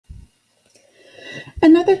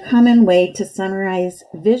Another common way to summarize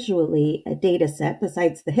visually a data set,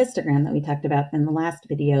 besides the histogram that we talked about in the last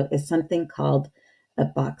video, is something called a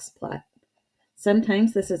box plot.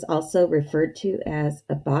 Sometimes this is also referred to as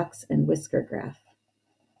a box and whisker graph.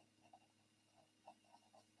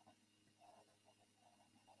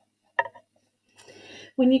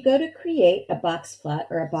 When you go to create a box plot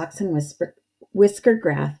or a box and whisker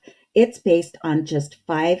graph, it's based on just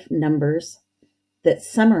 5 numbers that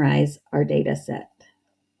summarize our data set.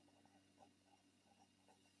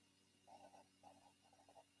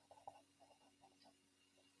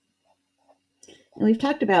 And we've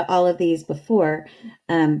talked about all of these before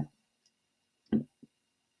in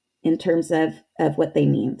terms of what they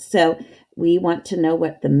mean. So we want to know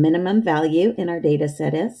what the minimum value in our data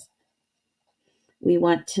set is. We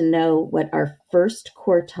want to know what our first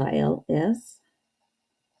quartile is.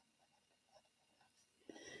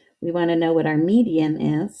 We want to know what our median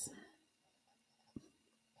is.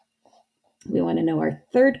 We want to know our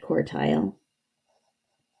third quartile.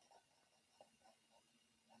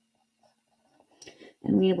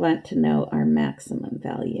 And we want to know our maximum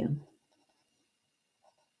value.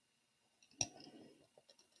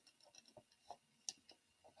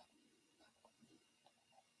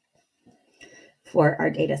 For our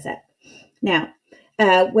data set. Now,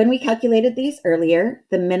 when we calculated these earlier,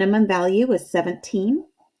 the minimum value was 17,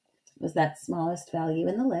 was that smallest value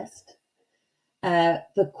in the list.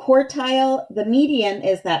 The quartile, the median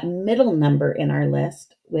is that middle number in our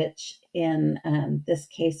list, which in this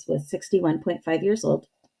case was 61.5 years old.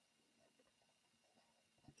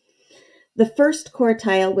 The first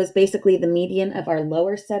quartile was basically the median of our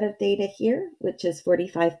lower set of data here, which is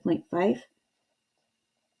 45.5.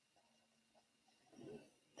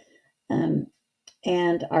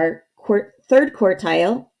 And our third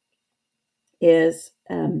quartile is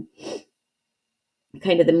kind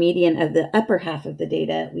of the median of the upper half of the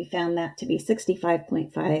data. We found that to be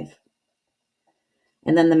 65.5.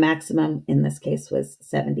 And then the maximum in this case was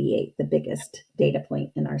 78, the biggest data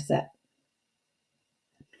point in our set.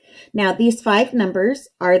 Now, these 5 numbers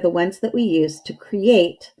are the ones that we use to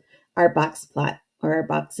create our box plot or our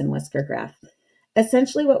box and whisker graph.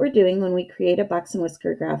 Essentially, what we're doing when we create a box and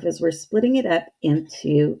whisker graph is we're splitting it up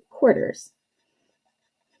into quarters.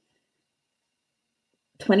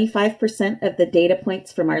 25% of the data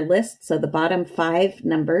points from our list, so the bottom 5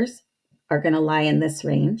 numbers, are going to lie in this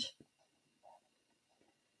range.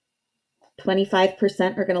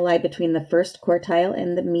 25% are going to lie between the first quartile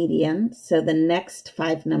and the median. So the next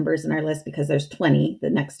 5 numbers in our list, because there's 20, the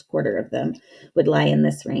next quarter of them would lie in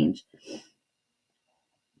this range.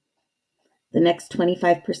 The next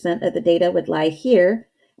 25% of the data would lie here,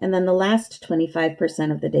 and then the last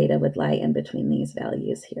 25% of the data would lie in between these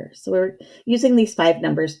values here. So we're using these 5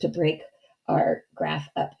 numbers to break our graph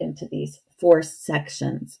up into these 4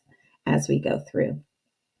 sections as we go through.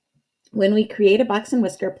 When we create a box and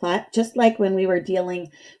whisker plot, just like when we were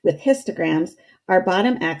dealing with histograms, our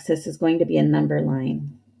bottom axis is going to be a number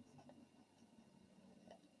line.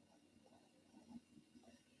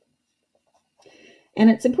 And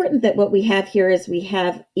it's important that what we have here is we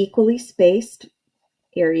have equally spaced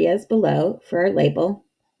areas below for our label.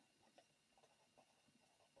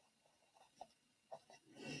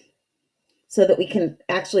 So that we can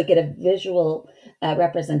actually get a visual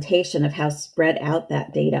representation of how spread out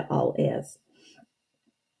that data all is.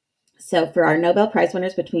 So for our Nobel Prize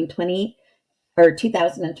winners between 2000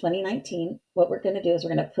 and 2019, what we're going to do is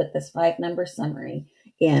we're going to put this 5-number summary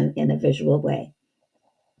in a visual way.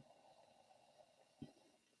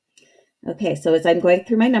 Okay, so as I'm going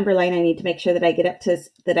through my number line, I need to make sure that I get up to,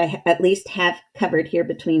 that I at least have covered here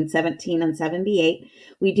between 17 and 78.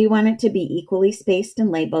 We do want it to be equally spaced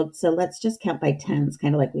and labeled, so let's just count by tens,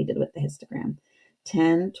 kind of like we did with the histogram.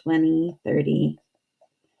 10, 20, 30,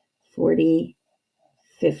 40,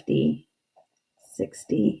 50,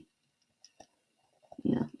 60.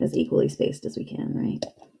 Yeah, as equally spaced as we can, right?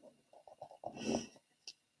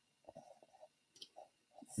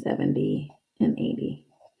 70 and 80.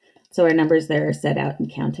 So our numbers there are set out and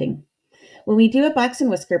counting. When we do a box and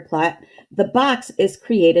whisker plot, the box is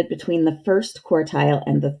created between the first quartile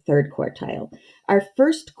and the third quartile. Our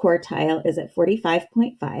first quartile is at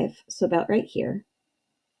 45.5, so about right here.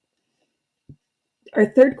 Our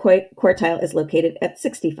third quartile is located at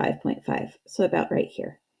 65.5, so about right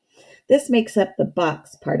here. This makes up the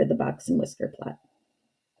box part of the box and whisker plot.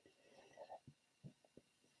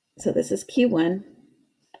 So this is Q1,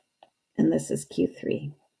 and this is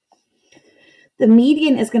Q3. The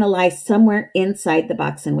median is going to lie somewhere inside the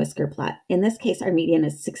box and whisker plot. In this case, our median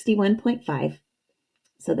is 61.5.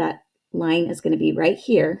 So that line is going to be right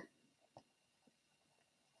here.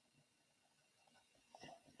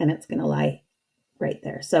 and it's going to lie right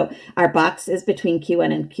there. So our box is between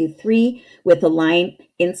Q1 and Q3 with a line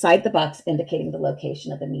inside the box indicating the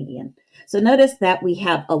location of the median. So notice that we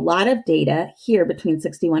have a lot of data here between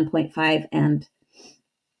 61.5 and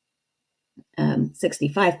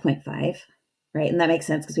 65.5, right? And that makes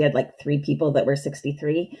sense because we had like 3 people that were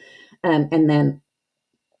 63. And then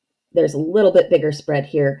there's a little bit bigger spread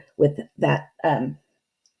here with that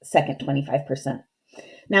second 25%.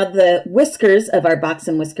 Now the whiskers of our box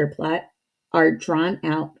and whisker plot are drawn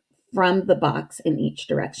out from the box in each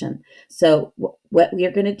direction. So what we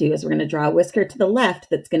are going to do is we're going to draw a whisker to the left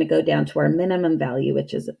that's going to go down to our minimum value,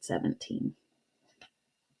 which is at 17.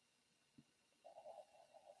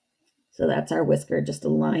 So that's our whisker, just a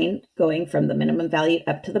line going from the minimum value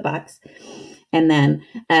up to the box. And then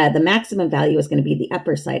the maximum value is going to be the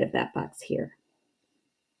upper side of that box here.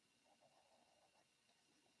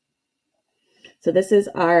 So this is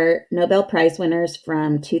our Nobel Prize winners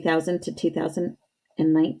from 2000 to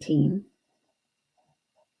 2019.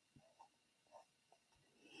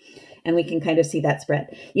 And we can kind of see that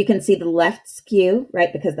spread. You can see the left skew,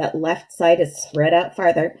 right? Because that left side is spread out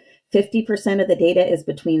farther. 50% of the data is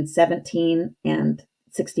between 17 and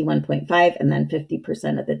 61.5, and then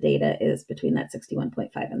 50% of the data is between that 61.5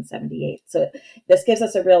 and 78. So this gives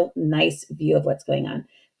us a real nice view of what's going on.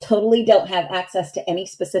 Totally don't have access to any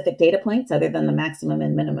specific data points other than the maximum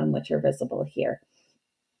and minimum, which are visible here.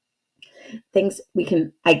 Things we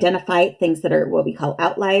can identify, things that are what we call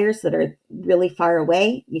outliers that are really far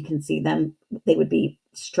away. You can see them, they would be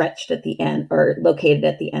stretched at the end or located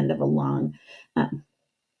at the end of a long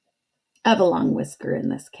whisker in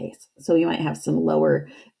this case. So we might have some lower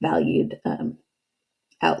valued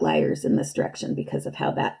outliers in this direction because of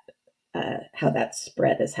how that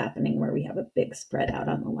spread is happening, where we have a big spread out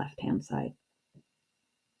on the left-hand side.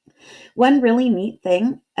 One really neat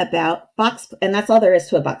thing about box, and that's all there is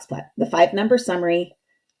to a box plot, the 5-number summary.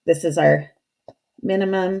 This is our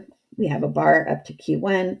minimum. We have a bar up to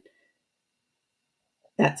Q1.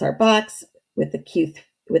 That's our box with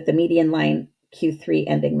the median line Q3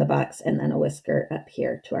 ending the box, and then a whisker up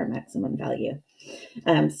here to our maximum value.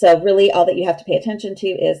 So really all that you have to pay attention to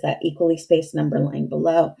is that equally spaced number line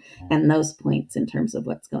below and those points in terms of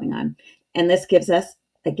what's going on. And this gives us,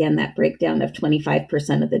 again, that breakdown of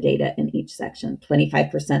 25% of the data in each section.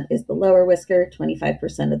 25% is the lower whisker,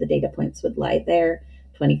 25% of the data points would lie there,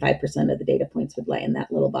 25% of the data points would lie in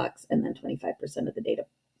that little box, and then 25% of the data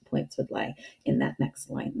points would lie in that next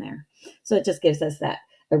line there. So it just gives us that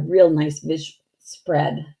a real nice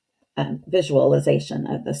visualization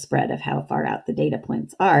of the spread of how far out the data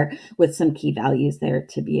points are with some key values there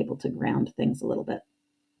to be able to ground things a little bit.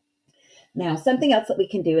 Now, something else that we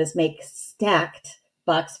can do is make stacked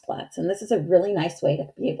box plots. And this is a really nice way to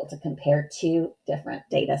be able to compare 2 different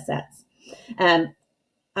data sets.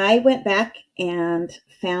 I went back and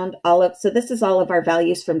found so this is all of our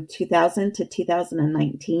values from 2000 to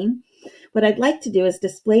 2019. What I'd like to do is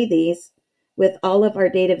display these with all of our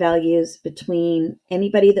data values between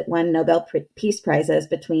anybody that won Nobel Peace Prizes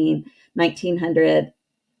between 1900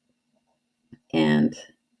 and,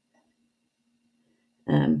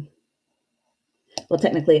 well,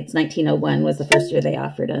 technically it's 1901 was the first year they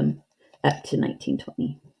offered them, up to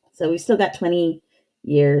 1920. So we still got 20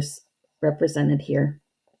 years represented here.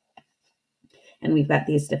 And we've got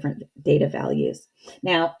these different data values.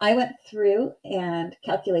 Now, I went through and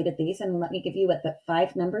calculated these, and let me give you what the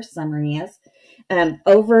 5-number summary is.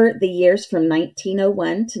 Over the years from 1901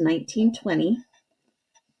 to 1920,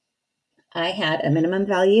 I had a minimum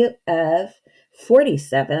value of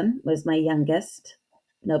 47, was my youngest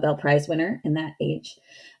Nobel Prize winner in that age.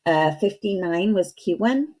 59 was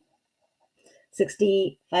Q1.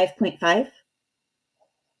 65.5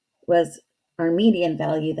 was our median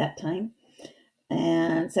value that time.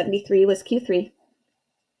 And 73 was Q3,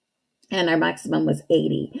 and our maximum was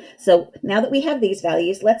 80. So now that we have these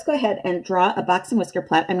values, let's go ahead and draw a box and whisker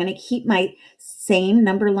plot. I'm going to keep my same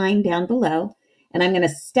number line down below, and I'm going to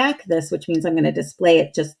stack this, which means I'm going to display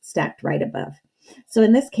it just stacked right above. So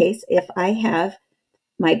in this case, if I have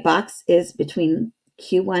my box is between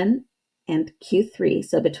Q1 and Q3,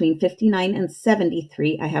 so between 59 and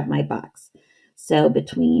 73, I have my box. So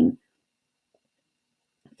between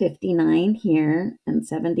 59 here and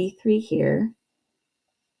 73 here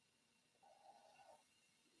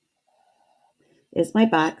is my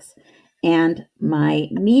box, and my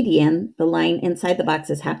median, the line inside the box,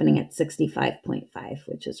 is happening at 65.5,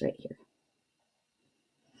 which is right here.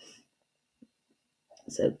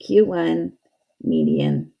 So Q1,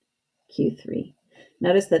 median, Q3.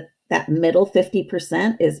 Notice that that middle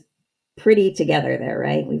 50% is pretty together there,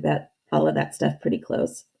 right? We've got all of that stuff pretty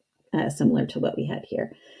close. similar to what we had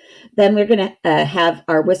here. Then we're going to have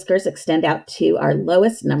our whiskers extend out to our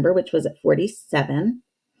lowest number, which was at 47.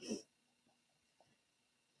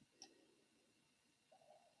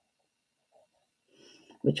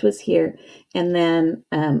 Which was here. And then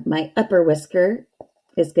my upper whisker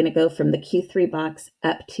is going to go from the Q3 box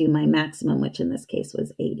up to my maximum, which in this case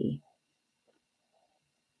was 80.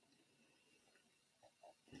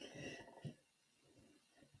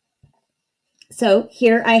 So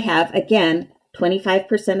here I have, again,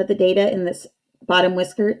 25% of the data in this bottom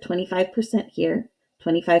whisker, 25% here,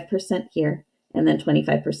 25% here, and then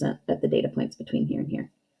 25% of the data points between here and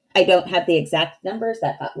here. I don't have the exact numbers,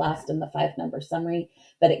 that got lost in the 5-number summary,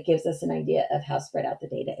 but it gives us an idea of how spread out the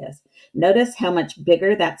data is. Notice how much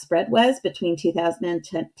bigger that spread was between 2000 and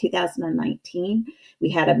 2019. We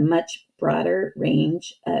had a much broader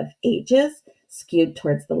range of ages skewed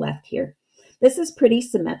towards the left here. This is pretty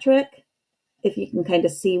symmetric. If you can kind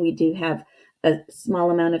of see, we do have a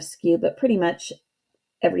small amount of skew, but pretty much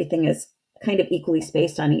everything is kind of equally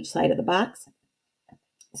spaced on each side of the box.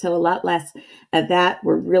 So a lot less of that.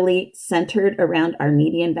 We're really centered around our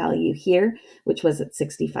median value here, which was at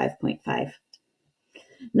 65.5.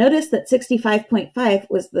 Notice that 65.5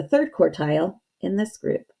 was the third quartile in this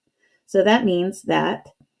group. So that means that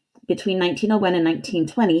between 1901 and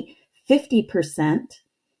 1920, 50%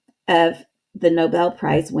 of the Nobel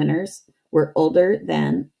Prize winners were older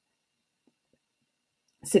than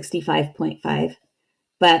 65.5.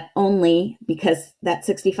 But only because that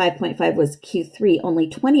 65.5 was Q3, only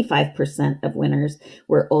 25% of winners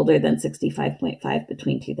were older than 65.5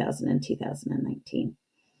 between 2000 and 2019.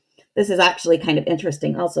 This is actually kind of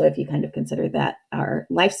interesting also if you kind of consider that our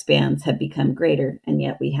lifespans have become greater, and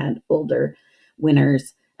yet we had older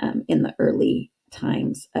winners in the early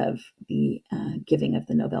times of the giving of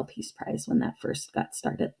the Nobel Peace Prize when that first got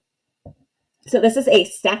started. So this is a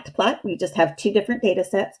stacked plot. We just have 2 different data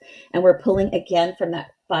sets, and we're pulling again from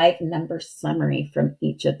that 5-number summary from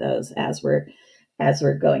each of those as we're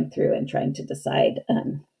going through and trying to decide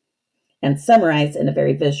and summarize in a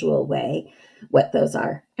very visual way what those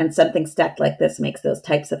are. And something stacked like this makes those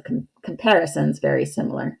types of comparisons very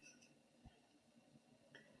similar.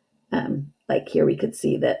 Like here we could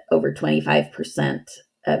see that over 25%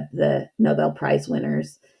 of the Nobel Prize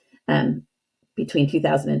winners between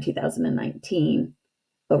 2000 and 2019,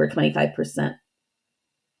 over 25%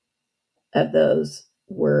 of those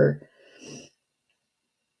were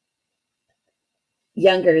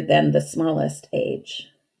younger than the smallest age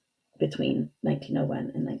between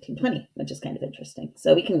 1901 and 1920, which is kind of interesting.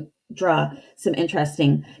 So we can draw some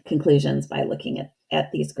interesting conclusions by looking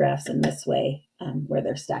at these graphs in this way, where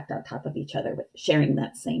they're stacked on top of each other, sharing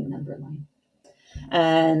that same number line.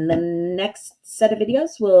 And the next set of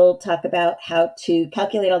videos, we'll talk about how to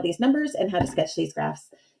calculate all these numbers and how to sketch these graphs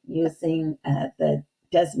using the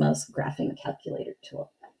Desmos graphing calculator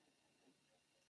tool.